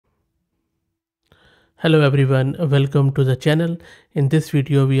Hello everyone, welcome to the channel. In this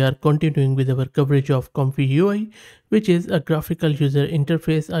video, we are continuing with our coverage of ComfyUI, which is a graphical user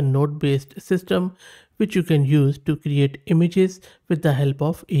interface, a node-based system which you can use to create images with the help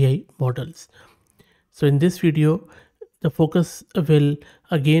of AI models. So in this video, the focus will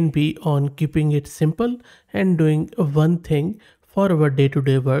again be on keeping it simple and doing one thing for our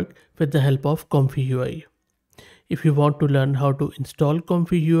day-to-day work with the help of ComfyUI. If you want to learn how to install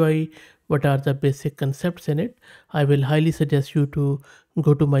ComfyUI, what are the basic concepts in it, I will highly suggest you to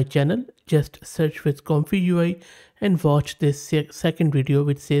go to my channel, just search with ComfyUI and watch this second video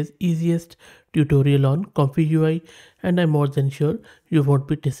which says easiest tutorial on ComfyUI, and I'm more than sure you won't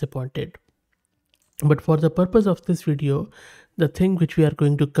be disappointed. But for the purpose of this video, the thing which we are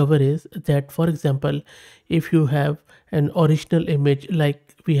going to cover is that, for example, if you have an original image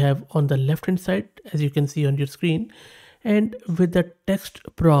like we have on the left hand side, as you can see on your screen, and with the text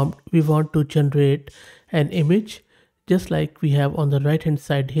prompt, we want to generate an image just like we have on the right hand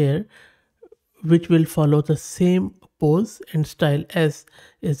side here, which will follow the same pose and style as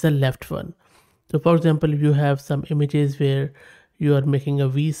is the left one. So for example, if you have some images where you are making a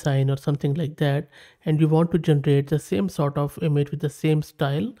V sign or something like that, and you want to generate the same sort of image with the same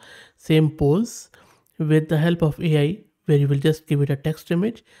style, same pose with the help of AI, where you will just give it a text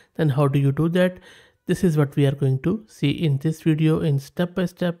image, then how do you do that? This is what we are going to see in this video in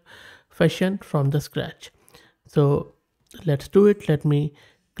step-by-step fashion from the scratch. So let's do it. Let me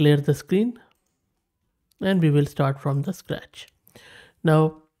clear the screen and we will start from the scratch.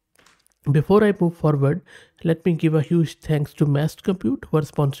 Now, before I move forward, let me give a huge thanks to Massed Compute who are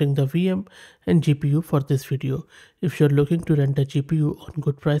sponsoring the VM and GPU for this video. If you're looking to rent a GPU on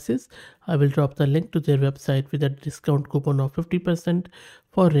good prices, I will drop the link to their website with a discount coupon of 50%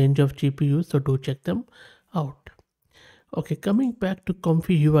 for range of GPUs, so do check them out. Okay, coming back to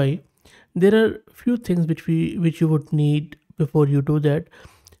ComfyUI, there are few things which you would need before you do that.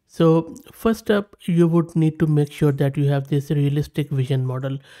 So first up, you would need to make sure that you have this realistic vision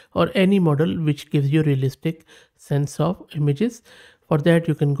model or any model which gives you realistic sense of images. For that,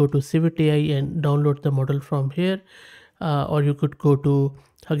 you can go to Civit AI and download the model from here, or you could go to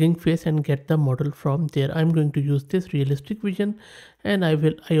Hugging Face and get the model from there. I'm going to use this realistic vision, and I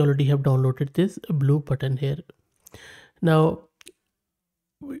already have downloaded this blue button here. Now,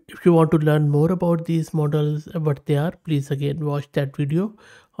 if you want to learn more about these models, what they are, please again watch that video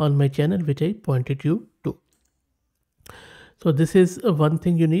on my channel which I pointed you to. So this is one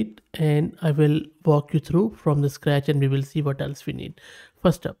thing you need, and I will walk you through from the scratch and we will see what else we need.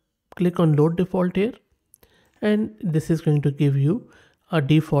 First up, click on load default here, and this is going to give you a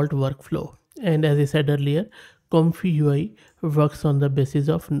default workflow. And as I said earlier, ComfyUI works on the basis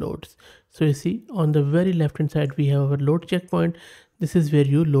of nodes. So you see on the very left hand side we have our load checkpoint. This is where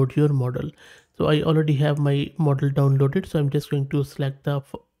you load your model. So I already have my model downloaded, so I'm just going to select the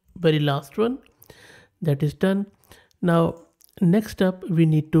very last one. That is done. Now next up, we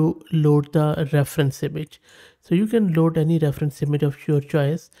need to load the reference image. So you can load any reference image of your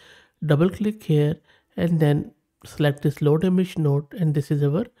choice. Double click here and then select this load image node, and this is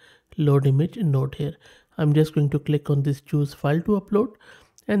our load image node here. I'm just going to click on this choose file to upload,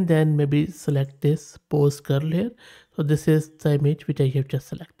 and then maybe select this pose curl here. So this is the image which I have just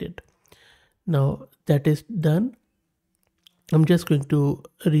selected. Now that is done. I'm just going to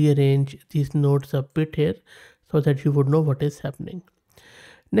rearrange these nodes a bit here so that you would know what is happening.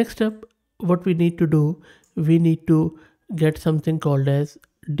 Next up, what we need to do, we need to get something called as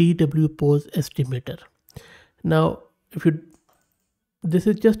DW pose estimator. Now, this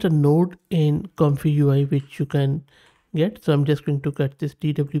is just a node in ComfyUI which you can get. So I'm just going to get this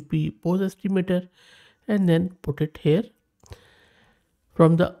DWP pose estimator and then put it here.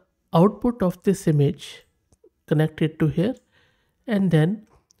 From the output of this image, connect it to here, and then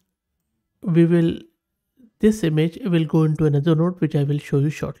this image will go into another node which I will show you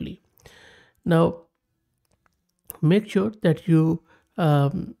shortly. Now make sure that you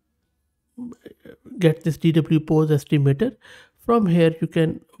get this DW pose estimator. From here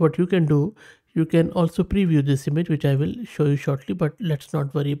what you can do, you can also preview this image which I will show you shortly, but let's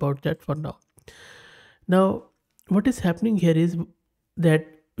not worry about that for now. Now what is happening here is that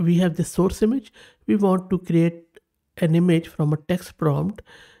we have this source image. We want to create an image from a text prompt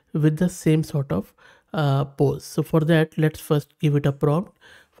with the same sort of pose. So for that, let's first give it a prompt.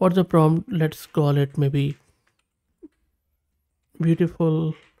 For the prompt, let's call it maybe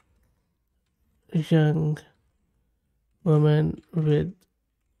beautiful young woman with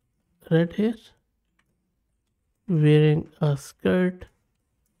red hair wearing a skirt,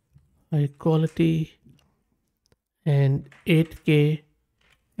 high quality and 8K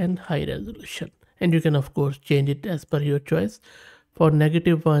and high resolution. and you can of course change it as per your choice. For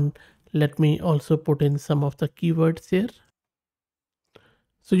 -1, let me also put in some of the keywords here.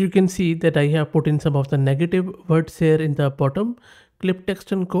 So you can see that I have put in some of the negative words here in the bottom, clip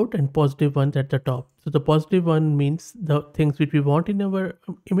text and code, and positive ones at the top. So the positive one means the things which we want in our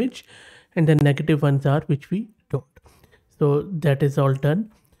image, and the negative ones are which we don't. So that is all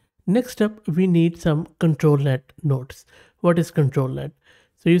done. Next up, we need some control net nodes. What is control net?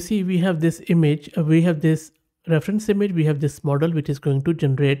 So you see we have this image, we have this reference image, we have this model which is going to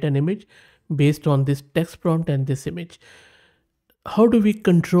generate an image based on this text prompt and this image. How do we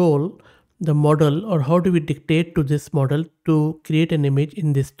control the model, or how do we dictate to this model to create an image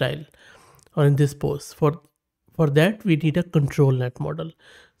in this style or in this pose? For that we need a control net model.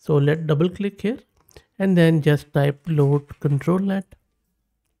 So let's double click here and then just type load control net,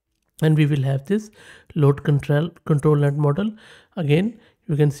 and we will have this load control net model. Again,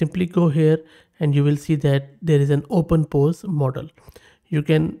 you can simply go here and you will see that there is an open pose model. You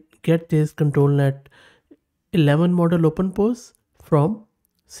can get this control net 11 model open pose from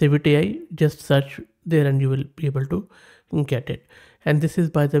CivitAI. Just search there and you will be able to get it. And this is,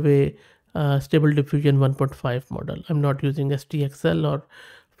 by the way, stable diffusion 1.5 model. I'm not using STXL or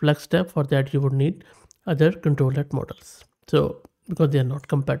FluxStep. For that you would need other control net models, so because they are not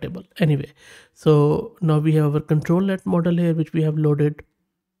compatible anyway. So now we have our control net model here which we have loaded.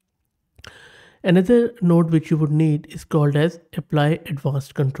 Another node which you would need is called as apply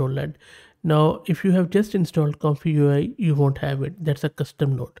advanced control net. Now if you have just installed ComfyUI, you won't have it. That's a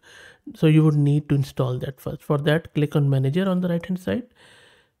custom node, so you would need to install that first. For that, click on manager on the right hand side,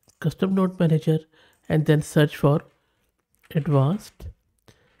 custom node manager, and then search for advanced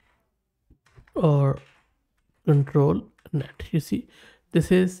or control net. You see,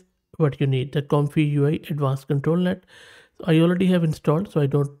 this is what you need, the ComfyUI advanced control net. I already have installed, so I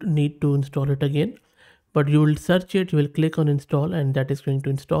don't need to install it again, but you will search it, you will click on install, and that is going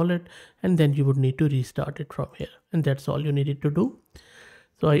to install it, and then you would need to restart it from here, and that's all you needed to do.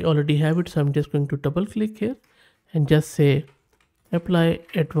 So I already have it, so I'm just going to double click here and just say apply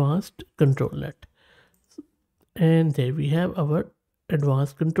advanced control net, and there we have our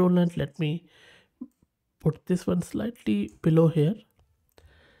advanced control net. Let me put this one slightly below here.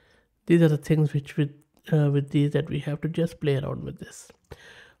 These are the things which with these that we have to just play around with this.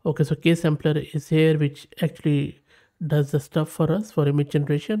 Okay, so case sampler is here, which actually does the stuff for us for image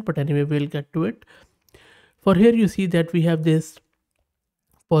generation, but anyway we'll get to it. For here you see that we have this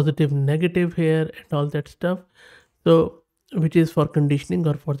positive negative here and all that stuff, so which is for conditioning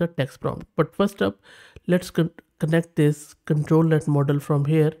or for the text prompt. But first up, let's connect this control net model from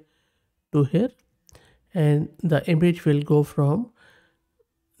here to here, and the image will go from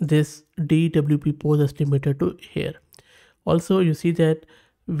this DWP pose estimator to here. Also you see that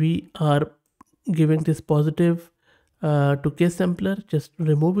we are giving this positive to case sampler. Just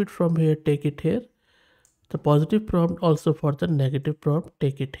remove it from here, take it here. The positive prompt also for the negative prompt,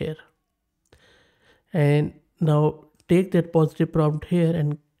 take it here. And now take that positive prompt here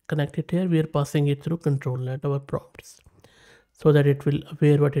and connect it here. We are passing it through control net, our prompts, so that it will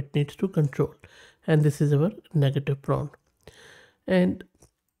aware what it needs to control. And this is our negative prompt. And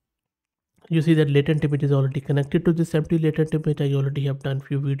you see that latent image is already connected to this empty latent image. I already have done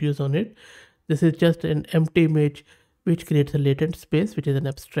few videos on it. This is just an empty image which creates a latent space, which is an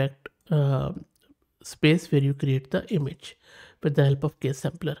abstract space where you create the image with the help of case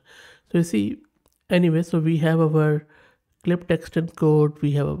sampler. So you see, anyway, so we have our clip text and code,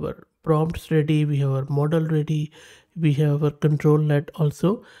 we have our prompts ready, we have our model ready, we have our control net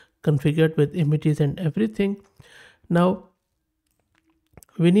also configured with images and everything. Now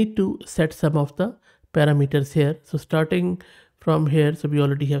we need to set some of the parameters here. So starting from here, so we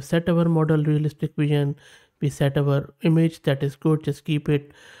already have set our model realistic vision, we set our image, that is good, just keep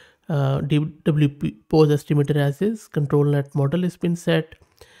it. DWP pose estimator as is, control net model has been set,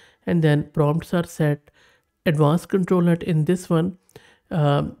 and then prompts are set. Advanced control net, in this one,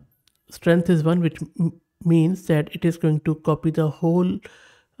 strength is 1, which means that it is going to copy the whole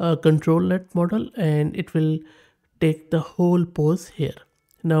control net model and it will take the whole pose here.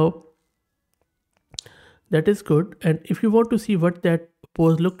 Now that is good, and if you want to see what that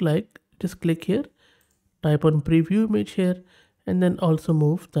pose look like, just click here, type on preview image here, and then also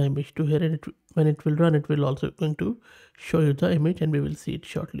move the image to here, and when it will run, it will also going to show you the image, and we will see it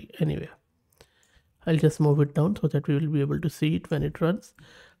shortly. Anyway, I'll just move it down so that we will be able to see it when it runs.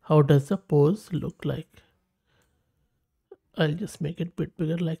 How does the pose look like? I'll just make it a bit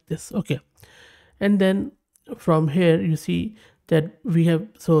bigger like this. Okay, and then from here you see that we have,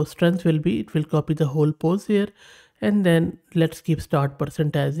 so strength will be, it will copy the whole pose here, and then let's keep start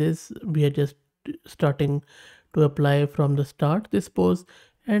 % as is. We are just starting to apply from the start this pose,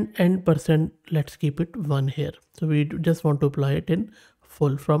 and end percent, let's keep it 1 here. So we just want to apply it in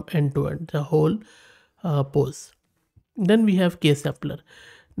full from end to end, the whole pose. Then we have case sampler.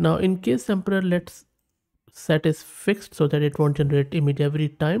 Now in case sampler, let's set is fixed so that it won't generate image every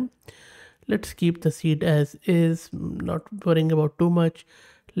time. Let's keep the seed as is, not worrying about too much.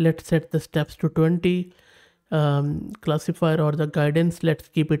 Let's set the steps to 20. Classifier or the guidance, let's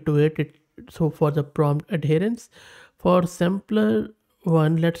keep it to 8. So for the prompt adherence, for sampler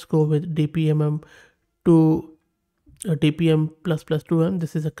one, let's go with dpmm to dpm plus plus 2m.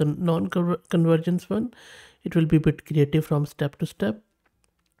 This is a non-convergence one. It will be a bit creative from step to step,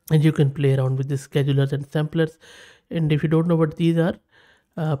 and you can play around with the schedulers and samplers. And if you don't know what these are,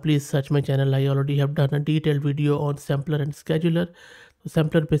 please search my channel. I already have done a detailed video on sampler and scheduler. So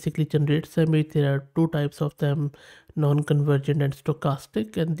sampler basically generates the image. There are 2 types of them, non-convergent and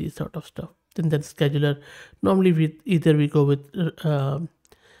stochastic, and these sort of stuff. And then scheduler, normally we go with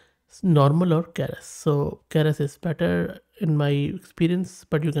normal or Keras. So Keras is better in my experience,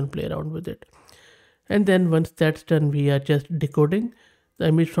 but you can play around with it. And then once that's done, we are just decoding the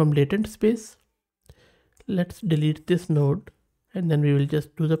image from latent space. Let's delete this node, and then we will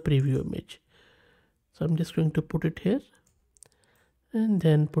just do the preview image. So I'm just going to put it here and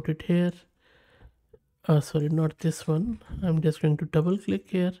then put it here. Sorry, not this one. I'm just going to double click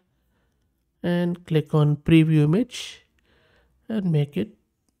here and click on preview image and make it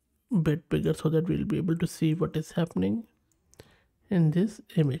a bit bigger so that we'll be able to see what is happening in this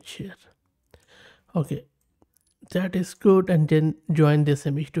image here. Okay, that is good. And then join this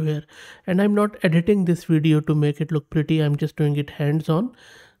image to here. And I'm not editing this video to make it look pretty. I'm just doing it hands-on,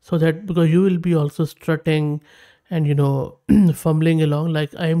 so that because you will be also strutting and fumbling along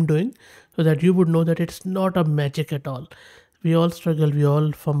like I am doing, so that you would know that it's not a magic at all. We all struggle, we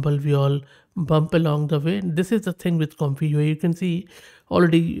all fumble, we all bump along the way. And this is the thing with ComfyUI. You can see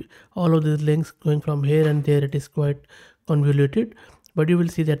already all of these links going from here and there. It is quite convoluted, but you will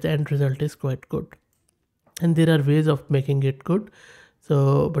see that the end result is quite good. And there are ways of making it good,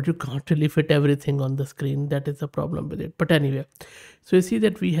 but you can't really fit everything on the screen. That is the problem with it. But anyway, so you see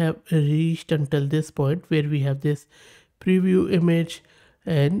that we have reached until this point where we have this preview image,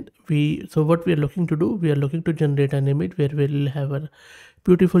 and so what we are looking to do, we are looking to generate an image where we'll have a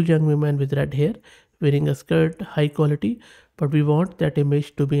beautiful young woman with red hair wearing a skirt, high quality, but we want that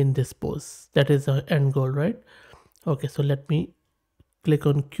image to be in this pose. That is our end goal, right? Okay, so let me click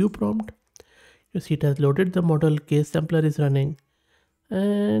on Q prompt. You see it has loaded the model, case sampler is running,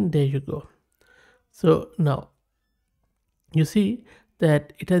 and there you go. So now you see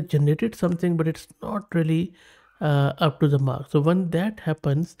that it has generated something, but it's not really up to the mark. So when that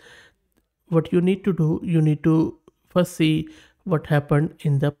happens, what you need to do, you need to first see what happened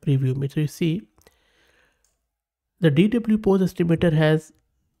in the preview image. So you see the DW pose estimator has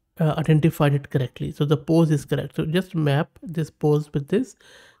identified it correctly. So the pose is correct. So just map this pose with this.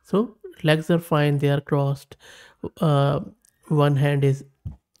 So legs are fine, they are crossed. One hand is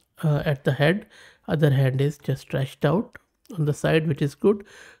at the head, other hand is just stretched out on the side, which is good.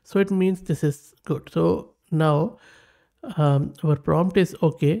 So it means this is good. So now our prompt is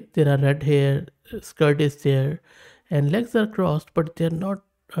okay. There are red hair, skirt is there, and legs are crossed, but they're not.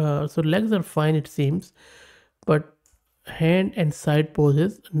 So legs are fine, it seems, but hand and side pose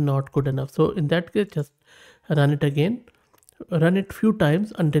is not good enough. So in that case, just run it again. Run it few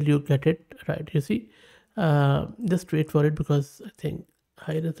times until you get it right. You see, just wait for it, because I think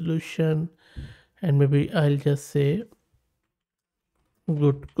high resolution, and maybe I'll just say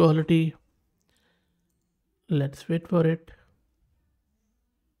good quality. Let's wait for it.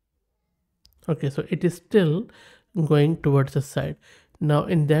 Okay, so it is still going towards the side. Now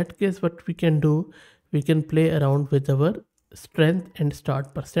in that case, what we can do, we can play around with our strength and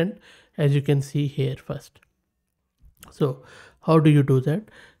start percent, as you can see here first. So how do you do that?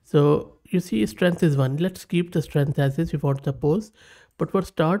 So you see strength is 1. Let's keep the strength as is. We want the pose, but for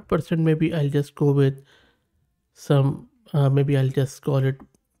start percent, maybe I'll just go with some, maybe I'll just call it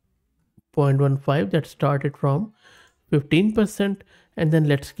 0.15. that started from 15%, and then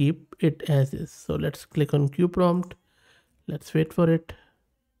let's keep it as is. So let's click on Q prompt. Let's wait for it.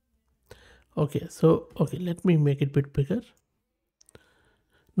 Okay, so let me make it a bit bigger.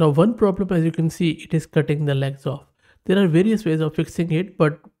 Now one problem, as you can see, it is cutting the legs off. There are various ways of fixing it,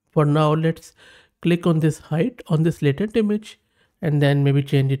 but for now let's click on this height on this latent image, and then maybe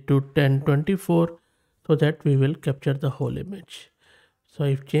change it to 1024 so that we will capture the whole image. So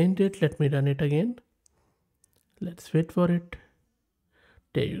I've changed it. Let me run it again. Let's wait for it.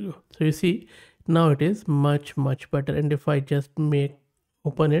 There you go. So you see now it is much better. And if I just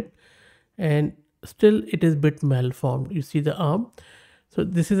open it and still it is bit malformed. You see the arm. So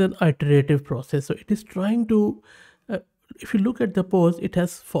this is an iterative process. So it is trying to, if you look at the pose, it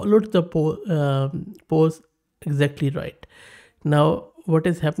has followed the pose exactly right. Now what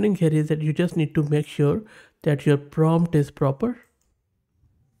is happening here is that you just need to make sure that your prompt is proper.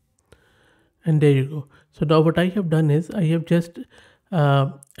 And there you go. So now what I have done is I have just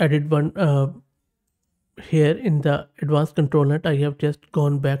added one here in the advanced control net. I have just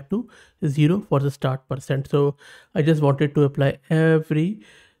gone back to 0 for the start percent. So I just wanted to apply every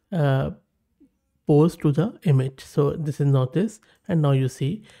pose to the image. So this is not this, and now you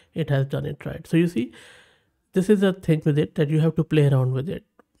see it has done it right. So you see, this is the thing with it, that you have to play around with it.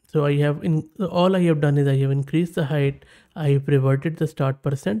 So all I have done is I have increased the height, I have reverted the start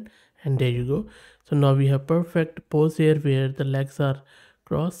percent, and there you go. So now we have perfect pose here where the legs are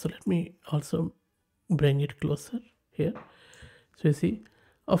crossed. So let me also bring it closer here. So you see,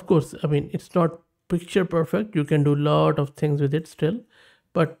 of course, I mean, it's not picture perfect. You can do a lot of things with it still,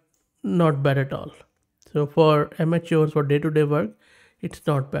 but not bad at all. So for amateurs, for day-to-day work, it's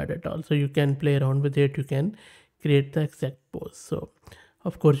not bad at all. So you can play around with it. You can create the exact pose. So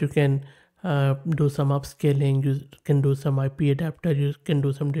of course you can do some upscaling, you can do some IP adapter, you can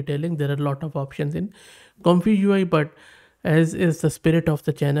do some detailing. There are a lot of options in ComfyUI, but as is the spirit of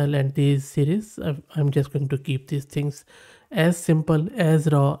the channel and these series, I'm just going to keep these things as simple, as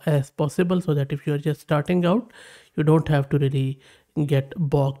raw as possible, so that if you're just starting out, you don't have to really get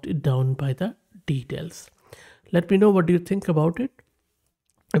bogged down by the details. Let me know what do you think about it.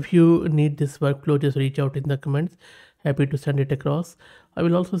 If you need this workflow, just reach out in the comments. Happy to send it across. I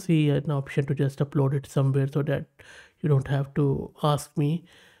will also see an option to just upload it somewhere so that you don't have to ask me.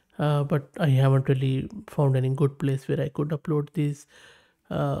 But I haven't really found any good place where I could upload these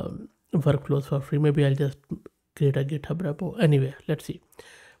workflows for free. Maybe I'll just create a GitHub repo. Anyway, let's see.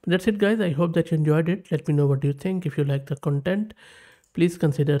 But that's it, guys. I hope that you enjoyed it. Let me know what you think. If you like the content, please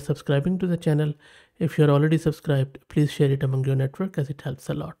consider subscribing to the channel. If you're already subscribed, please share it among your network as it helps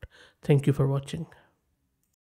a lot. Thank you for watching.